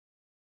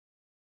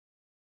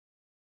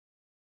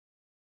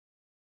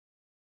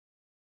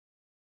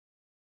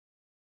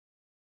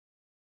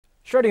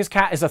Schrödinger's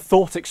cat is a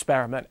thought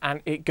experiment,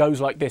 and it goes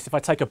like this. If I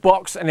take a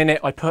box and in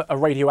it I put a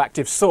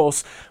radioactive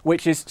source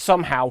which is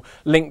somehow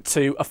linked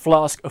to a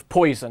flask of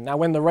poison. Now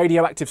when the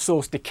radioactive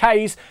source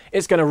decays,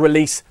 it's going to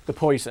release the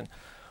poison.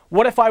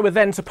 What if I were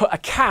then to put a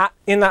cat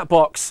in that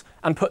box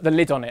and put the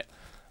lid on it?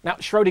 Now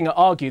Schrödinger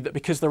argued that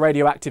because the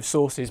radioactive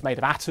source is made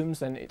of atoms,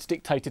 then it's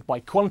dictated by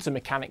quantum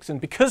mechanics,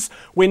 and because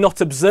we're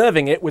not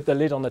observing it with the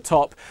lid on the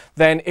top,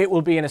 then it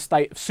will be in a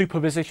state of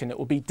superposition. It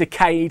will be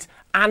decayed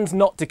and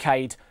not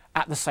decayed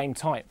at the same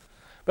time.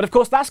 But of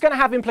course that's going to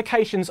have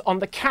implications on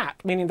the cat,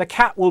 meaning the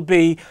cat will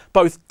be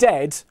both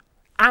dead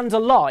and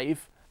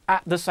alive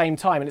at the same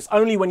time. And it's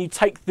only when you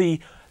take the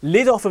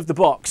lid off of the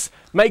box,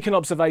 make an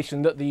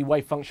observation, that the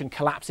wave function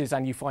collapses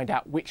and you find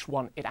out which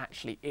one it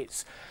actually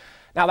is.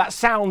 Now that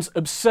sounds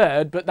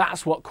absurd, but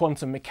that's what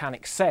quantum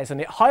mechanics says, and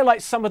it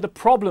highlights some of the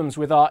problems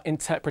with our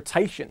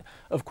interpretation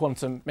of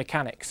quantum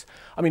mechanics.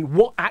 I mean,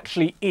 what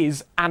actually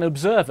is an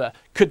observer?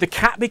 Could the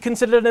cat be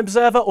considered an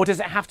observer, or does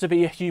it have to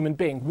be a human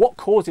being? What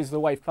causes the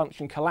wave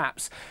function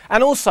collapse?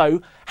 And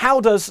also, how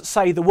does,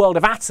 say, the world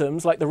of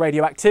atoms, like the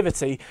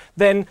radioactivity,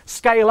 then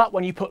scale up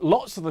when you put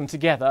lots of them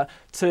together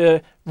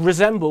to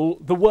resemble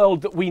the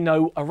world that we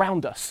know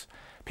around us?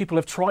 People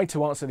have tried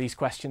to answer these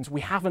questions.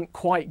 We haven't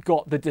quite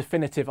got the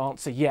definitive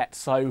answer yet.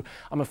 So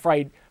I'm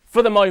afraid,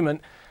 for the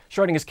moment,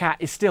 Schrödinger's cat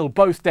is still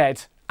both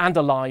dead and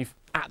alive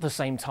at the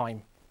same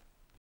time.